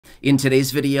In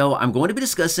today's video, I'm going to be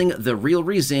discussing the real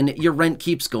reason your rent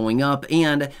keeps going up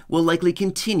and will likely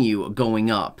continue going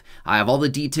up. I have all the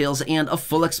details and a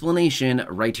full explanation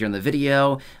right here in the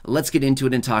video. Let's get into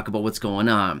it and talk about what's going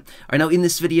on. All right, now in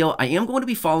this video, I am going to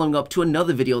be following up to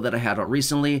another video that I had out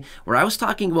recently where I was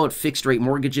talking about fixed rate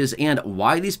mortgages and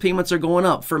why these payments are going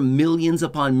up for millions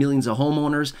upon millions of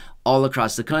homeowners all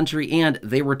across the country, and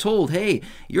they were told, hey,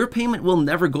 your payment will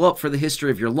never go up for the history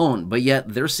of your loan, but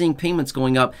yet they're seeing payments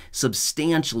going up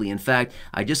substantially. In fact,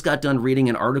 I just got done reading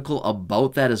an article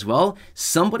about that as well.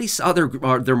 Somebody saw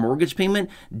their mortgage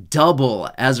payment double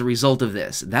as a result of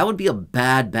this. That would be a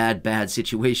bad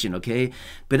situation, okay?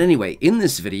 But anyway, in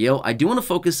this video, I do want to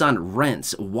focus on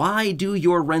rents. Why do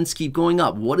your rents keep going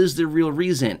up? What is the real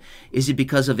reason? Is it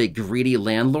because of a greedy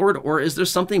landlord, or is there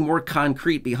something more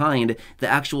concrete behind the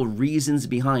actual reasons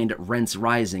behind rents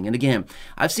rising? And again,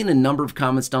 I've seen a number of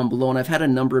comments down below, and I've had a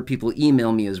number of people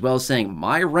email me as well saying,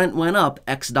 my rent went up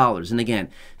X dollars. And again,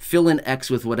 fill in X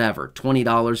with whatever, $20,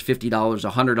 $50,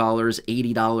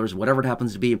 $100, $80, whatever it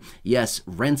happens to be. Yes,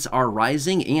 rents are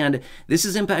rising, and this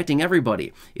is impacting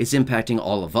everybody. It's impacting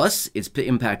all of us. It's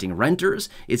impacting renters.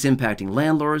 It's impacting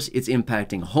landlords. It's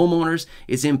impacting homeowners.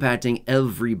 It's impacting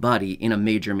everybody in a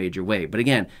major way. But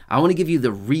again, I want to give you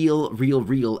the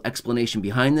real explanation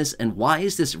behind this, and why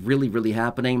is this really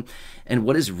happening, and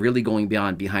what is really going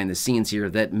on behind the scenes here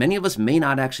that many of us may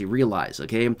not actually realize,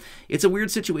 okay? It's a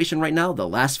weird situation right now. The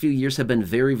last few years have been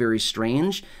very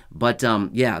strange, but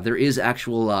yeah, there is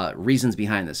actual reasons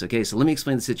behind this, okay? So let me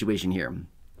explain the situation here.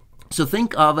 So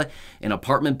think of an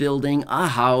apartment building, a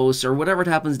house, or whatever it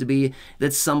happens to be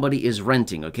that somebody is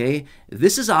renting, okay?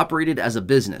 This is operated as a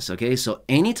business, okay? So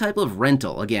any type of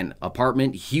rental, again,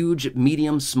 apartment, huge,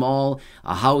 medium, small,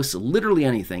 a house, literally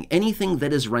anything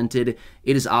that is rented,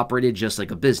 it is operated just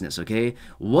like a business, okay?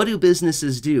 What do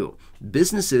businesses do?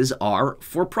 Businesses are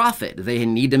for profit. They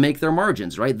need to make their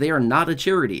margins, right? They are not a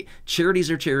charity.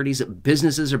 Charities are charities,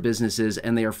 businesses are businesses,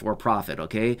 and they are for profit,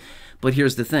 okay? But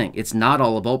here's the thing. It's not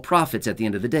all about profits at the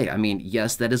end of the day. I mean,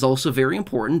 yes, that is also very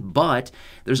important, but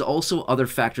there's also other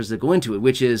factors that go into it,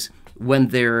 which is when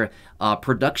their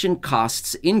production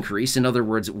costs increase. In other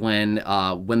words, when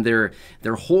their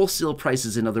wholesale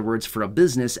prices, in other words, for a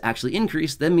business actually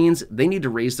increase, that means they need to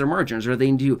raise their margins, or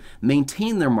they need to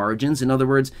maintain their margins. In other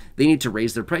words, they need to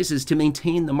raise their prices to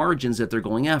maintain the margins that they're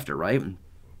going after, right?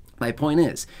 My point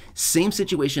is, same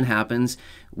situation happens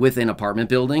with an apartment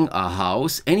building, a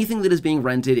house, anything that is being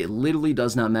rented. It literally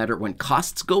does not matter. When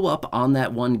costs go up on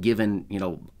that one given,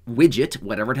 widget,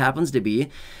 whatever it happens to be,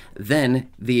 then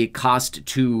the cost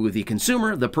to the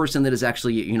consumer, the person that is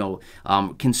actually,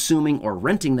 consuming or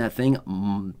renting that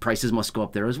thing, prices must go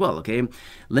up there as well, okay?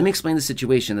 Let me explain the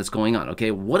situation that's going on,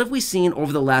 okay? What have we seen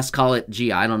over the last, call it,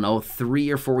 I don't know,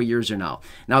 3 or 4 years or now?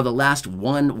 Now, the last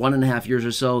 1.5 years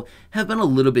or so have been a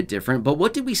little bit different, but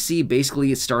what did we see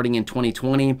basically starting in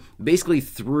 2020, basically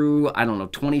through, I don't know,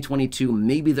 2022,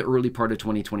 maybe the early part of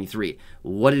 2023?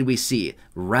 What did we see?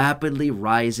 Rapidly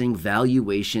rising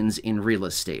valuations in real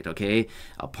estate, okay?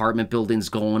 Apartment buildings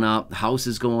going up,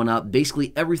 houses going up,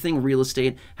 basically everything real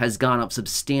estate has gone up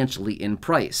substantially in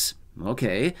price.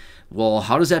 Okay, well,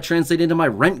 how does that translate into my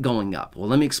rent going up? Well,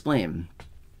 let me explain.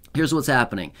 Here's what's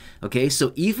happening, okay?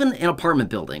 So even an apartment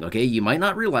building, okay, you might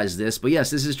not realize this, but yes,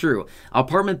 this is true.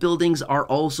 Apartment buildings are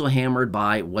also hammered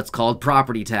by what's called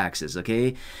property taxes,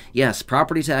 okay? Yes,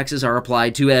 property taxes are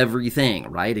applied to everything,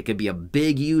 right? It could be a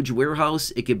big, huge warehouse.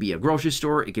 It could be a grocery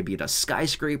store. It could be a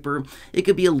skyscraper. It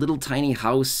could be a little tiny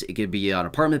house. It could be an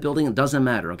apartment building. It doesn't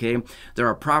matter, okay? There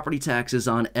are property taxes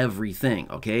on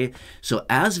everything, okay? So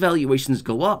as valuations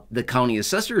go up, the county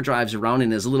assessor drives around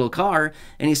in his little car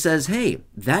and he says, hey,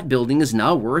 that building is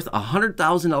now worth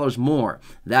 $100,000 more.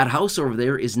 That house over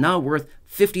there is now worth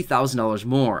 $50,000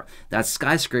 more. That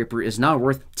skyscraper is now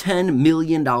worth $10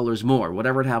 million more,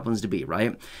 whatever it happens to be,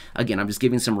 right? Again, I'm just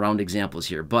giving some round examples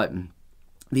here, but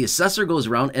the assessor goes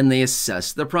around and they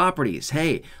assess the properties.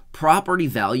 Hey, property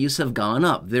values have gone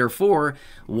up. Therefore,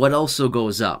 what also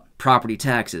goes up? Property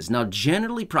taxes. Now,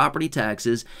 generally, property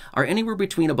taxes are anywhere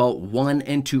between about 1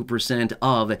 and 2%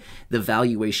 of the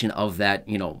valuation of that,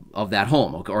 of that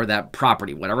home or that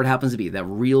property, whatever it happens to be, that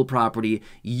real property.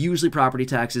 Usually property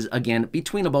taxes, again,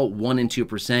 between about 1 and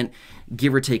 2%,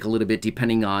 give or take a little bit,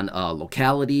 depending on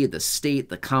locality, the state,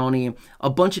 the county.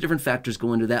 A bunch of different factors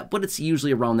go into that, but it's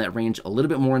usually around that range, a little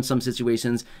bit more in some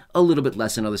situations, a little bit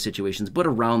less in other situations, but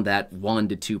around that 1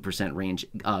 to 2% range,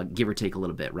 give or take a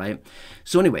little bit, right?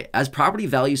 So anyway, as property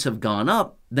values have gone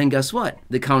up, then guess what?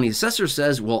 The county assessor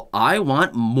says, well, I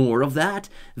want more of that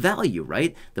value,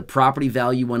 right? The property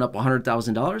value went up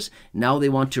 $100,000. Now they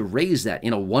want to raise that.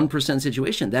 In a 1%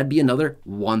 situation, that'd be another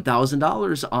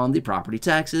 $1,000 on the property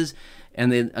taxes.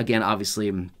 And then again,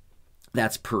 obviously,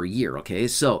 that's per year, okay?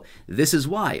 So this is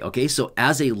why, okay? So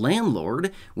as a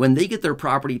landlord, when they get their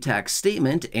property tax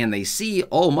statement and they see,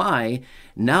 oh my,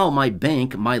 now my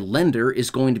bank, my lender is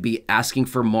going to be asking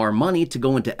for more money to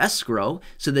go into escrow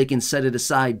so they can set it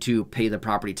aside to pay the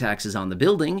property taxes on the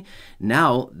building.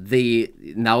 Now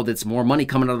that's more money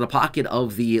coming out of the pocket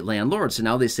of the landlord. So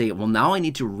now they say, well, now I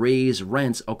need to raise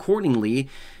rents accordingly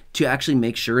to actually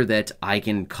make sure that I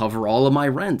can cover all of my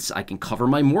rents, I can cover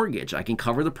my mortgage, I can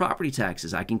cover the property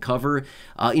taxes, I can cover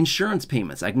insurance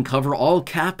payments, I can cover all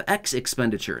CapEx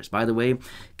expenditures. By the way,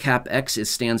 CapEx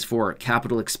stands for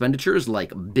capital expenditures,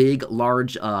 like big,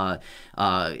 large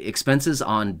expenses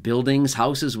on buildings,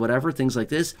 houses, whatever, things like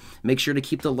this. Make sure to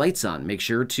keep the lights on, make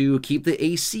sure to keep the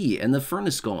AC and the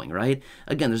furnace going, right?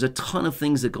 Again, there's a ton of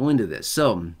things that go into this.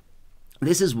 So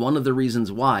this is one of the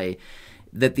reasons why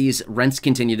that these rents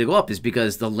continue to go up, is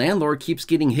because the landlord keeps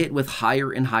getting hit with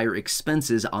higher and higher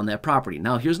expenses on that property.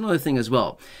 Now, here's another thing as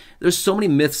well. There's so many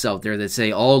myths out there that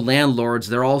say, oh, landlords,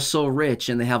 they're all so rich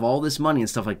and they have all this money and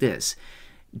stuff like this.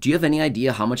 Do you have any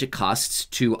idea how much it costs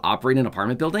to operate an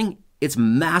apartment building? It's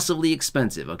massively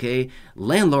expensive, okay?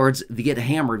 Landlords, they get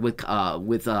hammered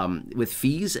with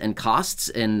fees and costs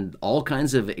and all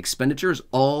kinds of expenditures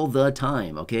all the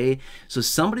time, okay? So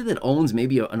somebody that owns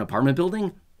maybe an apartment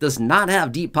building does not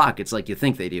have deep pockets like you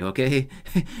think they do, okay?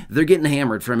 They're getting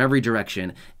hammered from every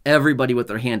direction. Everybody with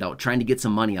their hand out, trying to get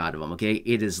some money out of them, okay?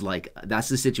 It is like, that's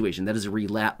the situation. That is a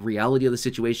reality of the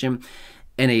situation.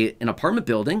 And an apartment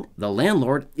building, the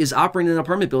landlord is operating an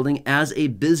apartment building as a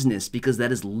business, because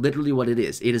that is literally what it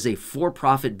is. It is a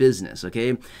for-profit business,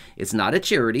 okay? It's not a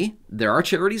charity. There are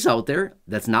charities out there.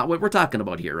 That's not what we're talking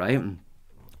about here, right?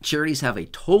 Charities have a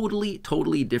totally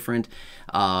different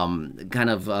kind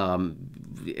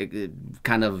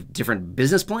of different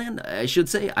business plan, I should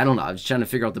say. I don't know. I was trying to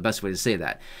figure out the best way to say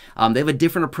that. They have a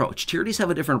different approach. Charities have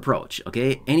a different approach,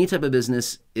 okay? Any type of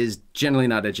business is generally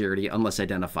not a charity unless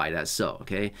identified as so,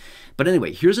 okay? But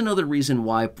anyway, here's another reason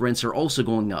why rents are also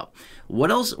going up.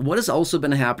 What has also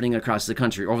been happening across the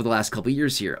country over the last couple of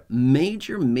years here?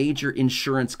 Major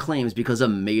insurance claims because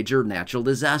of major natural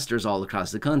disasters all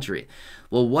across the country.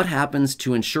 Well, what happens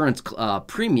to insurance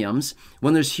premiums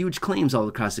when there's huge claims all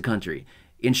across the country?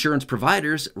 Insurance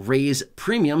providers raise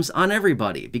premiums on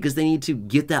everybody because they need to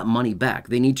get that money back.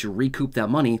 They need to recoup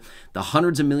that money, the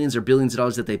hundreds of millions or billions of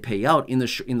dollars that they pay out in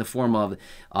the form of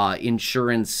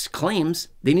insurance claims.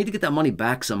 They need to get that money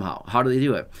back somehow. How do they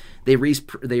do it? They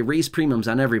raise premiums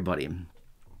on everybody.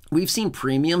 We've seen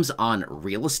premiums on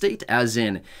real estate, as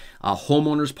in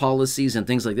homeowners policies and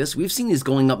things like this. We've seen these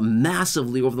going up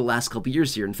massively over the last couple of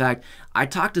years here. In fact, I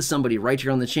talked to somebody right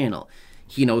here on the channel.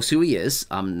 He knows who he is.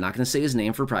 I'm not going to say his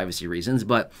name for privacy reasons,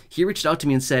 but he reached out to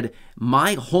me and said,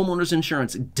 my homeowner's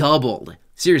insurance doubled.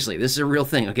 Seriously, this is a real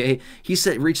thing, okay? He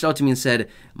reached out to me and said,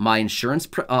 my insurance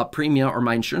premium or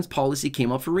my insurance policy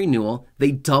came up for renewal.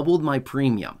 They doubled my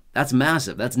premium. That's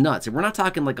massive. That's nuts. And we're not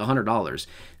talking like $100.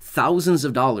 Thousands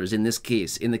of dollars in this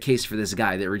case, in the case for this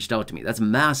guy that reached out to me. That's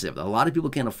massive. A lot of people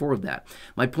can't afford that.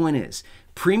 My point is,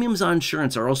 premiums on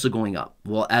insurance are also going up.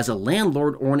 Well, as a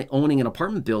landlord owning an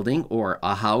apartment building or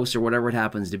a house or whatever it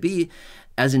happens to be,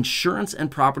 as insurance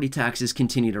and property taxes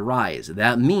continue to rise,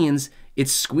 that means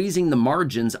it's squeezing the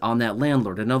margins on that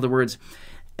landlord. In other words,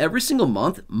 every single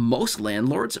month, most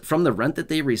landlords, from the rent that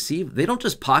they receive, they don't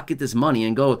just pocket this money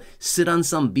and go sit on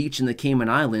some beach in the Cayman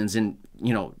Islands and,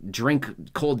 you know,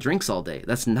 drink cold drinks all day.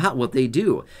 That's not what they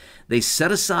do. They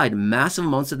set aside massive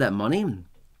amounts of that money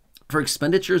for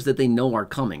expenditures that they know are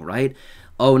coming, right?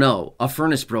 Oh no, a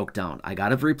furnace broke down. I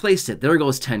gotta replace it. There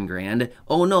goes 10 grand.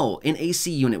 Oh no, an AC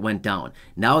unit went down.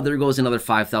 Now there goes another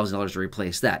 $5,000 to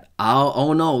replace that.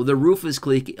 Oh no, the roof is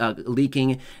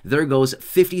leaking. There goes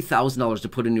 $50,000 to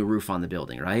put a new roof on the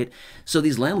building, right? So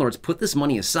these landlords put this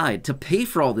money aside to pay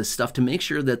for all this stuff to make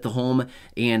sure that the home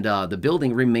and the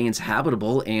building remains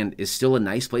habitable and is still a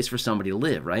nice place for somebody to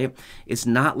live, right? It's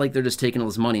not like they're just taking all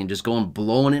this money and just going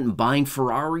blowing it and buying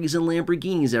Ferraris and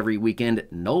Lamborghinis every weekend.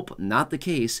 Nope, not the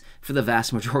case for the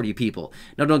vast majority of people.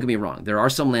 Now, don't get me wrong. There are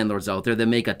some landlords out there that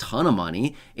make a ton of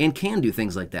money and can do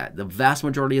things like that. The vast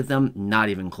majority of them, not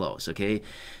even close, okay?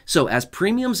 So as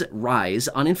premiums rise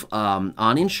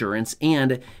on insurance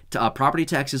and property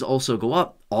taxes also go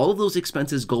up, all of those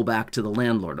expenses go back to the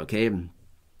landlord, okay?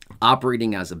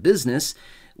 Operating as a business,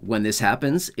 When this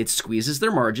happens, it squeezes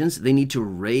their margins. They need to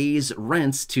raise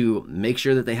rents to make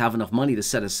sure that they have enough money to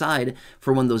set aside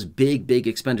for when those big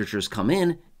expenditures come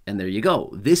in. And there you go.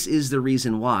 This is the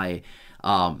reason why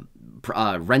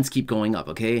rents keep going up,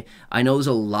 okay? I know there's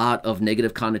a lot of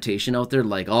negative connotation out there,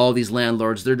 like, oh, these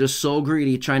landlords, they're just so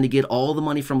greedy, trying to get all the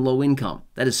money from low income.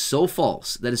 That is so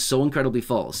false. That is so incredibly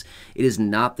false. It is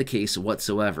not the case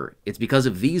whatsoever. It's because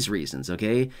of these reasons,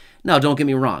 okay? Now, don't get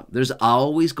me wrong. There's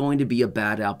always going to be a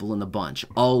bad apple in the bunch.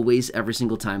 Always, every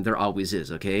single time, there always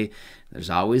is, okay? There's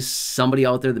always somebody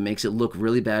out there that makes it look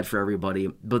really bad for everybody.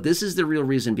 But this is the real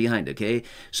reason behind it, okay?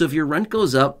 So if your rent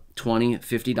goes up $20,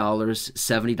 $50,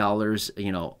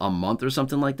 $70, a month or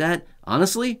something like that,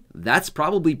 honestly, that's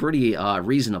probably pretty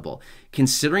reasonable.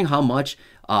 Considering how much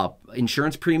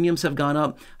insurance premiums have gone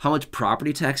up, how much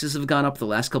property taxes have gone up the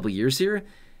last couple of years here,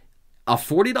 a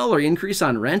 $40 increase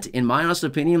on rent, in my honest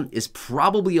opinion, is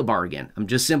probably a bargain. I'm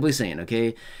just simply saying,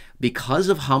 okay? Because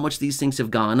of how much these things have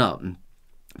gone up,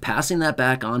 passing that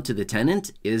back on to the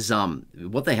tenant is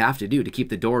what they have to do to keep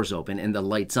the doors open and the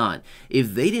lights on.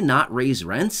 If they did not raise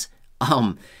rents,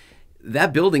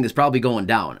 that building is probably going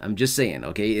down. I'm just saying,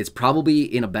 okay? It's probably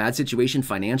in a bad situation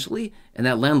financially, and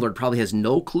that landlord probably has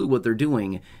no clue what they're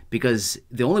doing, because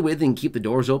the only way they can keep the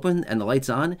doors open and the lights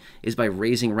on is by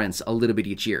raising rents a little bit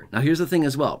each year. Now, here's the thing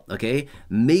as well, okay?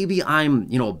 Maybe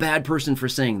I'm, a bad person for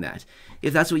saying that.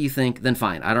 If that's what you think, then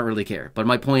fine. I don't really care. But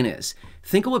my point is,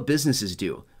 think of what businesses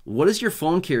do. What does your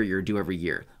phone carrier do every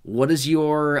year? What is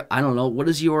your,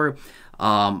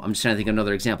 I'm just trying to think of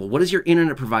another example. What does your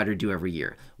internet provider do every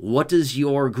year? What does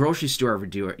your grocery store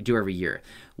do every year?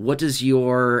 What does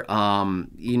your,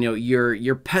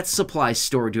 your pet supply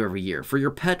store do every year for your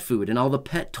pet food and all the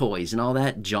pet toys and all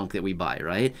that junk that we buy,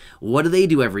 right? What do they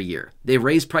do every year? They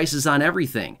raise prices on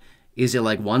everything. Is it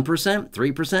like 1%, 3%,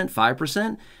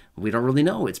 5%? We don't really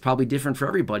know. It's probably different for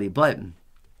everybody, but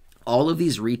all of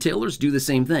these retailers do the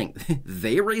same thing.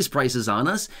 They raise prices on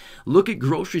us. Look at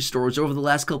grocery stores over the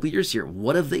last couple of years here.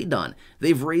 What have they done?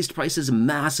 They've raised prices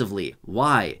massively.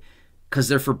 Why? Because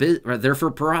they're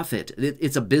for profit.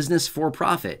 It's a business for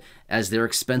profit. As their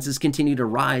expenses continue to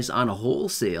rise on a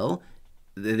wholesale,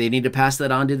 they need to pass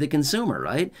that on to the consumer,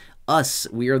 right? Us,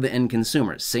 we are the end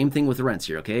consumers. Same thing with rents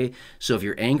here, okay? So if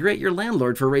you're angry at your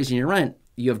landlord for raising your rent,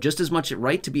 you have just as much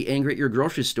right to be angry at your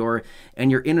grocery store and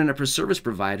your internet service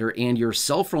provider and your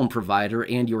cell phone provider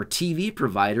and your TV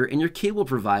provider and your cable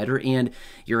provider and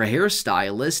your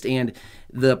hairstylist and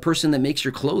the person that makes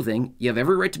your clothing. You have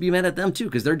every right to be mad at them too,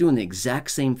 because they're doing the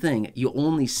exact same thing. You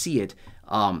only see it,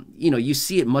 you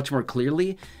see it much more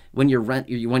clearly when your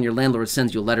landlord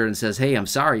sends you a letter and says, hey, I'm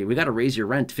sorry, we got to raise your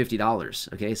rent to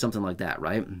 $50, okay? Something like that,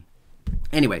 right?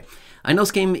 Anyway, I know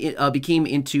this became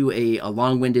into a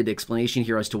long-winded explanation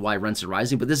here as to why rents are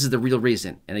rising, but this is the real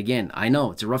reason. And again, I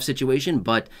know it's a rough situation,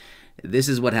 but this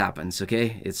is what happens,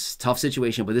 okay? It's a tough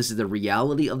situation, but this is the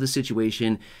reality of the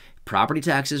situation. Property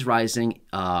taxes rising,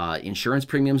 insurance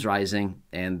premiums rising,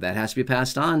 and that has to be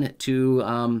passed on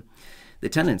to the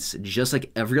tenants. Just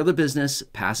like every other business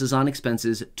passes on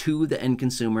expenses to the end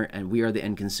consumer, and we are the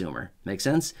end consumer. Make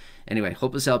sense? Anyway,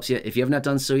 hope this helps you. If you have not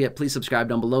done so yet, please subscribe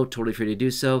down below. Totally free to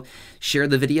do so. Share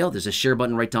the video. There's a share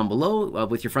button right down below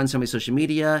with your friends on my social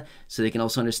media so they can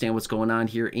also understand what's going on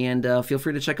here. And feel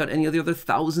free to check out any of the other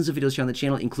thousands of videos here on the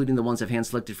channel, including the ones I've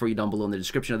hand-selected for you down below in the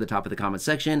description at the top of the comment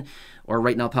section, or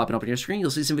right now popping up on your screen.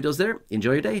 You'll see some videos there.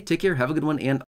 Enjoy your day. Take care. Have a good one, and